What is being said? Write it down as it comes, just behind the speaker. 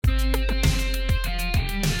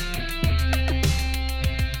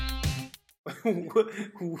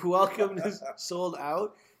welcome to Sold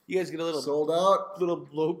Out. You guys get a little Sold Out, little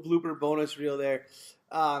blooper bonus reel there.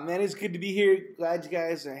 Man, it's good to be here. Glad you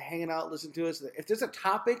guys are hanging out, listening to us. If there's a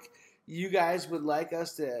topic you guys would like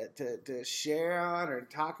us to share on or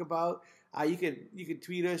talk about, you could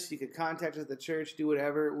tweet us. You could contact us at the church. Do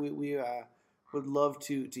whatever. We would love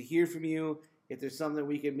to hear from you. If there's something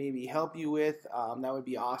we could maybe help you with, that would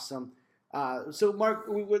be awesome. So, Mark,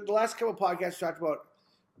 the last couple of podcasts talked about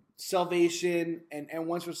salvation and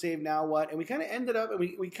once we're saved, now what? And we kind of ended up, and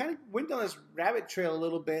we kind of went down this rabbit trail a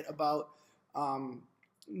little bit about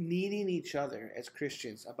needing each other as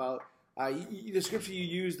Christians. About the scripture you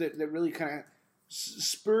used that really kind of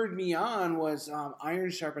spurred me on was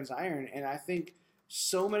iron sharpens iron. And I think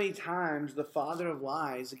so many times the father of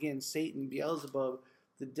lies, again, Satan, Beelzebub,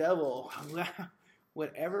 the devil,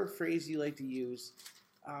 whatever phrase you like to use,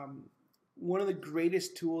 one of the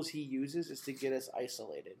greatest tools he uses is to get us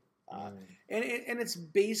isolated. And it's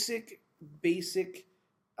basic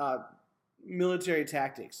military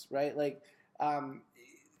tactics, right? Like,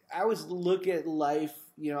 I always look at life,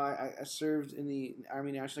 I served in the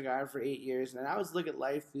Army National Guard for 8 years, and I always look at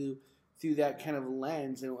life through that kind of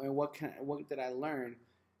lens, and what did I learn?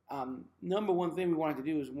 Number one thing we wanted to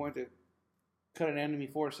do is we wanted to cut an enemy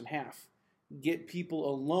force in half, get people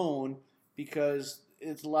alone, because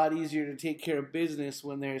it's a lot easier to take care of business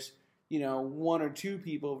when there's, one or two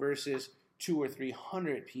people versus 200 or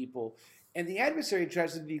 300 people. And the adversary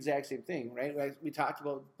tries to do the exact same thing, right? Like we talked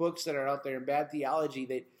about books that are out there and bad theology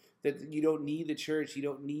that you don't need the church, you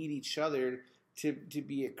don't need each other to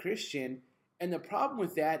be a Christian. And the problem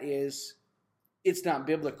with that is it's not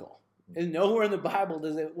biblical. And nowhere in the Bible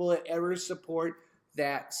will it ever support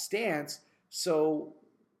that stance. So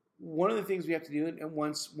one of the things we have to do, and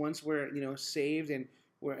once we're saved and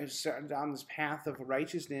we're starting down this path of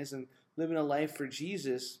righteousness and living a life for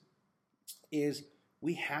Jesus, is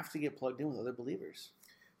we have to get plugged in with other believers.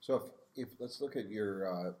 So if let's look at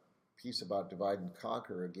your piece about divide and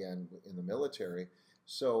conquer again in the military.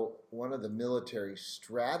 So one of the military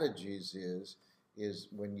strategies is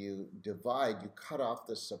when you divide, you cut off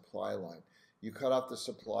the supply line. You cut off the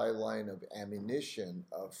supply line of ammunition,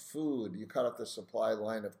 of food. You cut off the supply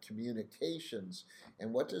line of communications.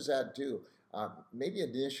 And what does that do? Maybe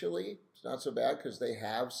initially it's not so bad because they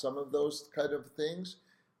have some of those kind of things.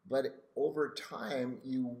 But over time,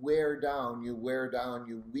 you wear down, you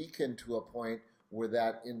weaken to a point where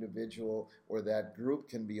that individual or that group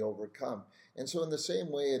can be overcome. And so in the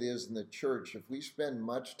same way it is in the church, if we spend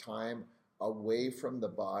much time away from the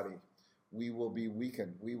body, we will be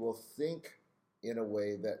weakened. We will think in a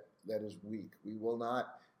way that is weak. We will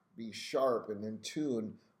not be sharp and in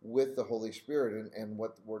tune with the Holy Spirit and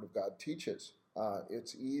what the Word of God teaches.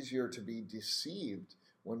 It's easier to be deceived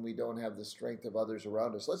when we don't have the strength of others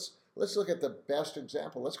around us. Let's look at the best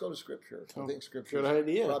example. Let's go to Scripture. I think Scripture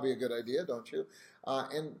is probably a good idea, don't you?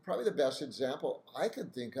 And probably the best example I can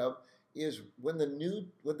think of is when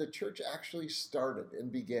the church actually started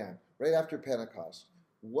and began, right after Pentecost.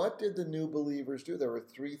 What did the new believers do? There were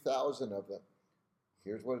 3,000 of them.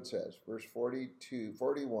 Here's what it says, verse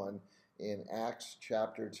 41 in Acts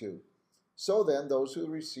chapter 2. So then, those who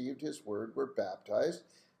received his word were baptized.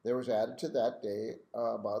 There was added to that day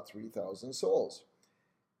about 3,000 souls.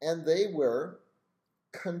 And they were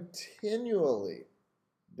continually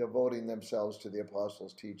devoting themselves to the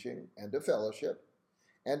apostles' teaching and to fellowship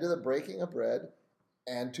and to the breaking of bread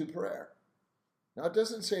and to prayer. Now, it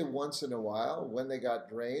doesn't say once in a while, when they got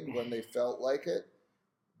drained, when they felt like it.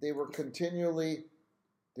 They were continually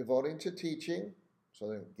devoting to teaching, so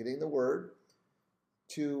they're getting the word,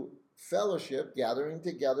 to fellowship, gathering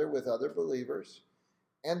together with other believers,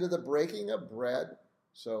 and to the breaking of bread,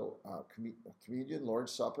 so communion,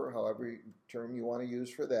 Lord's Supper, however term you want to use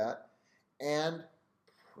for that, and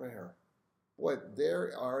prayer. Boy,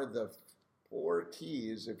 there are the 4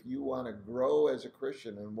 keys if you want to grow as a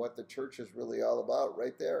Christian and what the church is really all about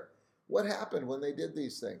right there. What happened when they did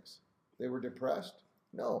these things? They were depressed?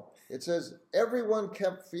 No. It says everyone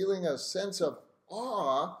kept feeling a sense of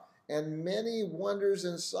awe, and many wonders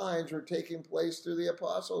and signs were taking place through the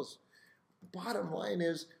apostles. Bottom line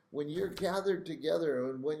is, when you're gathered together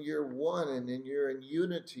and when you're one and you're in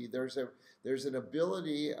unity, there's an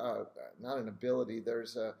ability, not an ability,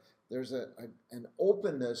 there's an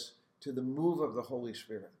openness to the move of the Holy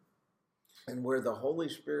Spirit. And where the Holy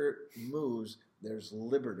Spirit moves, there's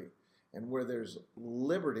liberty. And where there's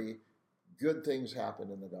liberty, good things happen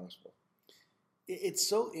in the gospel. It's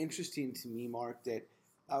so interesting to me, Mark, that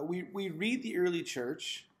we read the early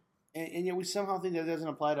church, and yet we somehow think that doesn't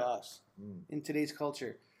apply to us in today's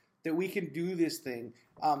culture, that we can do this thing.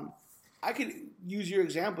 I could use your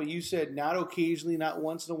example. You said not occasionally, not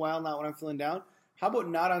once in a while, not when I'm feeling down. How about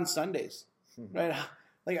not on Sundays, right?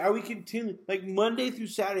 Like, are we continuing, like Monday through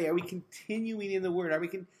Saturday, are we continuing in the Word?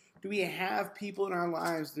 Do we have people in our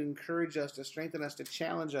lives to encourage us, to strengthen us, to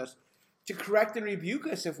challenge us, to correct and rebuke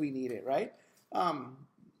us if we need it, right?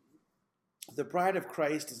 The bride of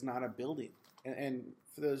Christ is not a building. And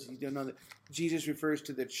for those who don't know, that Jesus refers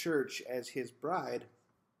to the church as his bride,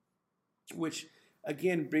 which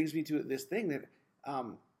again brings me to this thing that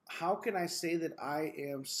how can I say that I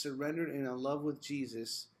am surrendered and in love with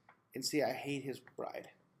Jesus and say I hate his bride?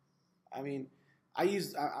 I mean, I'm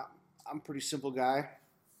a pretty simple guy.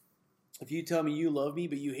 If you tell me you love me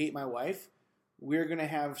but you hate my wife, we're going to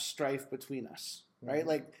have strife between us, right? Mm-hmm.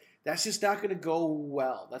 Like, that's just not going to go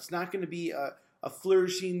well. That's not going to be a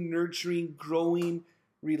flourishing, nurturing, growing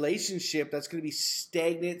relationship. That's going to be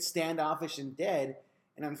stagnant, standoffish, and dead.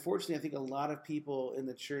 And unfortunately, I think a lot of people in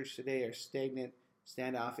the church today are stagnant,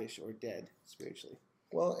 standoffish, or dead spiritually.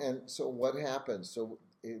 Well, and so what happens? So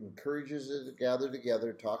it encourages it to gather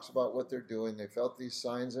together, talks about what they're doing. They felt these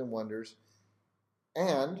signs and wonders.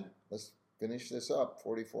 And let's finish this up.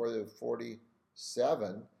 44 to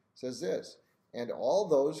 47 says this. And all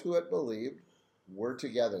those who had believed were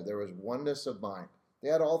together. There was oneness of mind. They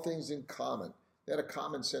had all things in common. They had a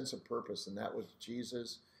common sense of purpose, and that was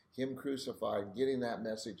Jesus, him crucified, getting that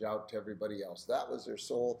message out to everybody else. That was their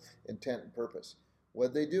sole intent and purpose.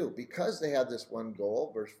 What did they do? Because they had this one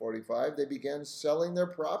goal, verse 45, they began selling their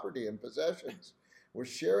property and possessions. Were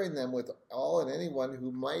sharing them with all and anyone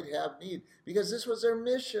who might have need, because this was their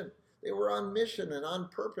mission. They were on mission and on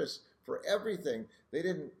purpose for everything. They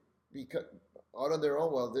didn't become out on their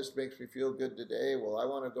own. Well, this makes me feel good today. Well, I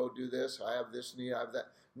want to go do this. I have this need. I have that.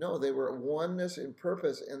 No, they were oneness in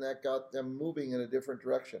purpose, and that got them moving in a different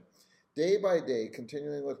direction. Day by day,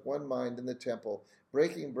 continuing with one mind in the temple,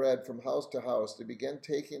 breaking bread from house to house, they began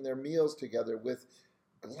taking their meals together with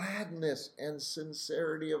gladness and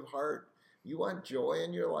sincerity of heart. You want joy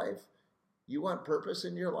in your life? You want purpose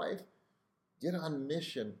in your life? Get on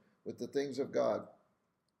mission with the things of God.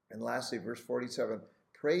 And lastly, verse 47,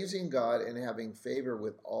 praising God and having favor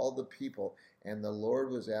with all the people, and the Lord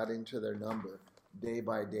was adding to their number day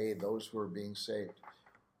by day those who were being saved.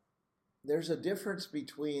 There's a difference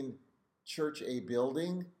between church, a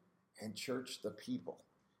building, and church, the people.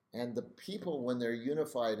 And the people, when they're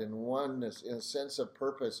unified in oneness, in a sense of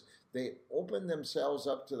purpose, they open themselves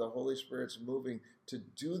up to the Holy Spirit's moving to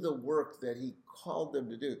do the work that he called them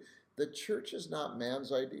to do. The church is not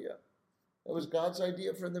man's idea. It was God's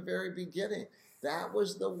idea from the very beginning. That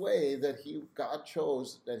was the way that God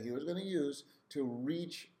chose that he was going to use to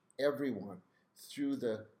reach everyone through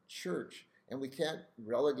the church. And we can't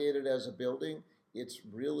relegate it as a building. It's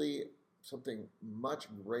really something much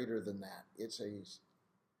greater than that. It's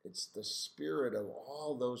the spirit of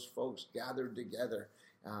all those folks gathered together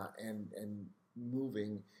and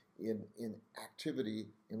moving in activity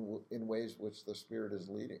in ways which the Spirit is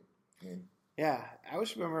leading. Yeah, I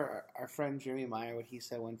always remember our friend Jeremy Meyer, what he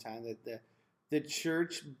said one time, that the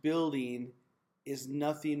church building is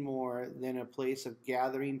nothing more than a place of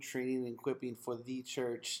gathering, training, and equipping for the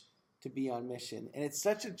church to be on mission. And it's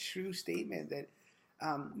such a true statement that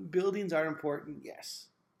buildings are important, yes.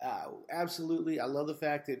 Absolutely. I love the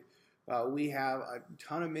fact that we have a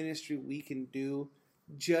ton of ministry we can do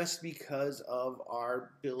just because of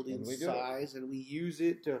our building size, and we use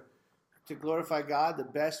it to glorify God the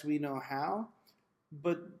best we know how.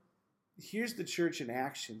 But here's the church in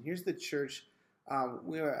action. Here's the church.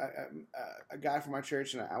 We have a guy from our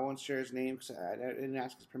church, and I won't share his name because I didn't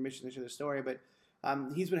ask his permission to share the story, but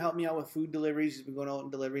he's been helping me out with food deliveries. He's been going out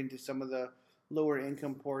and delivering to some of the lower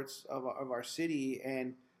income parts of our city,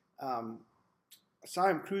 and I saw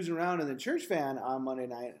him cruising around in the church van on Monday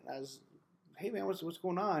night. And I was, hey man, what's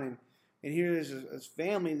going on? And here is this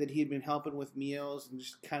family that he had been helping with meals and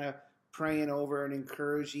just kind of praying over and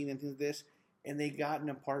encouraging and things like this. And they got an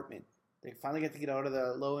apartment. They finally got to get out of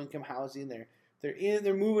the low income housing.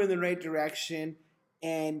 They're moving in the right direction.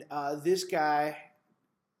 And this guy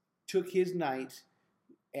took his night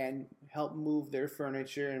and helped move their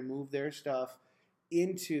furniture and move their stuff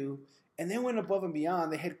into, and then went above and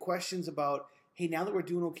beyond. They had questions about, hey, now that we're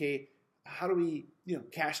doing okay, how do we,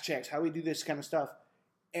 cash checks, how do we do this kind of stuff?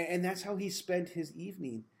 And that's how he spent his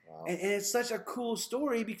evening. Wow. And it's such a cool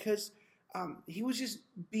story because he was just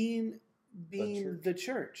being the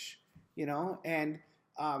church, and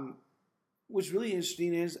what's really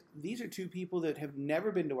interesting is these are two people that have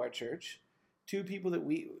never been to our church, two people that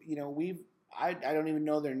I don't even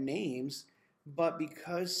know their names, but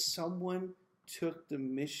because someone took the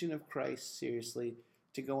mission of Christ seriously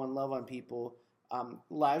to go and love on people,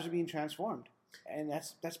 lives are being transformed, and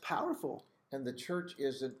that's powerful. And the church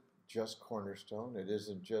isn't just Cornerstone. It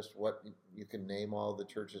isn't just what you can name all the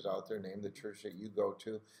churches out there, name the church that you go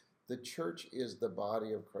to. The church is the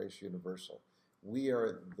body of Christ Universal. We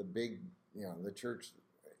are the big, the church.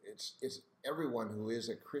 It's everyone who is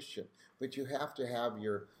a Christian, but you have to have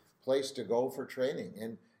your place to go for training.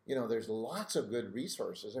 And there's lots of good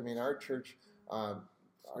resources. I mean, our church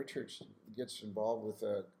gets involved with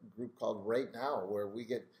a group called Right Now, where we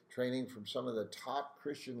get training from some of the top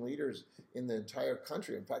Christian leaders in the entire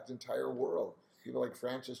country, in fact, the entire world. People like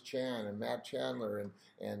Francis Chan and Matt Chandler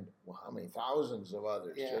and how many thousands of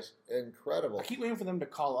others. Yeah. Just incredible. I keep waiting for them to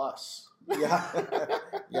call us. Yeah,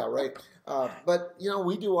 yeah, right. But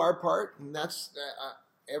we do our part, and that's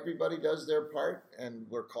everybody does their part, and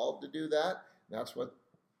we're called to do that. That's what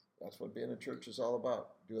being a church is all about,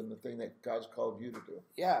 doing the thing that God's called you to do.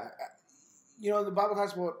 Yeah. The Bible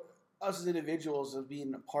talks about us as individuals of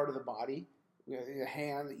being a part of the body, the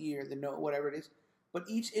hand, the ear, the nose, whatever it is. But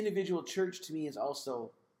each individual church to me is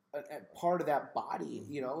also a part of that body,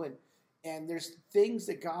 and there's things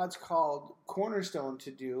that God's called Cornerstone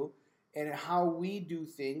to do, and how we do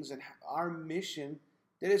things and our mission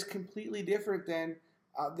that is completely different than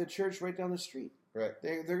the church right down the street. Right.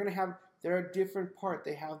 They're a different part.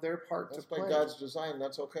 They have their part to play. That's by God's design.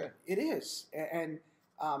 That's okay. It is. And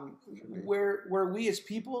where we as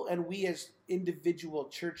people and we as individual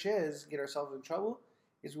churches get ourselves in trouble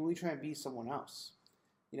is when we try and be someone else.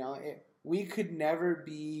 We could never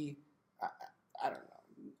be, I don't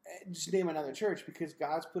know, just name another church, because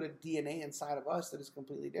God's put a DNA inside of us that is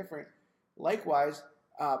completely different. Likewise,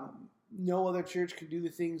 no other church can do the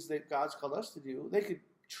things that God's called us to do. They could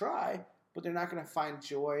try, but they're not going to find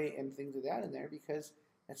joy and things like that in there, because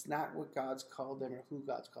that's not what God's called them or who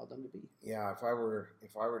God's called them to be. Yeah, if I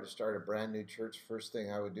were to start a brand new church, first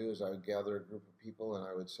thing I would do is I would gather a group of people and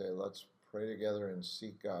I would say, let's pray together and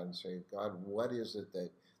seek God and say, God, what is it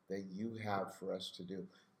that you have for us to do?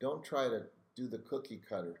 Don't try to do the cookie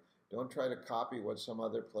cutter. Don't try to copy what some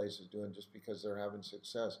other place is doing just because they're having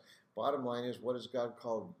success. Bottom line is, what has God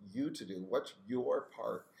called you to do? What's your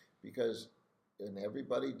part? Because when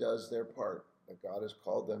everybody does their part that God has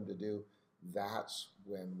called them to do, that's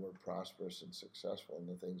when we're prosperous and successful in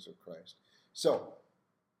the things of Christ. So,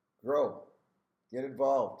 grow. Get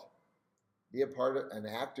involved. Be an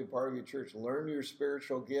active part of your church. Learn your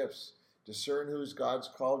spiritual gifts. Discern who's God's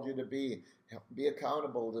called you to be. Be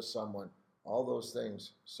accountable to someone. All those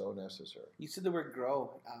things, so necessary. You said the word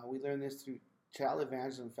grow. We learned this through Child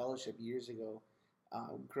Evangelism Fellowship years ago.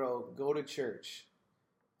 Grow. Go to church.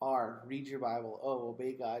 R, read your Bible. O,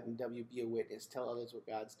 obey God. And W, be a witness. Tell others what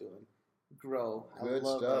God's doing. Grow. I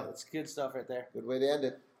love that. It's good stuff right there. Good way to end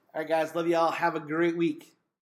it. All right, guys. Love you all. Have a great week.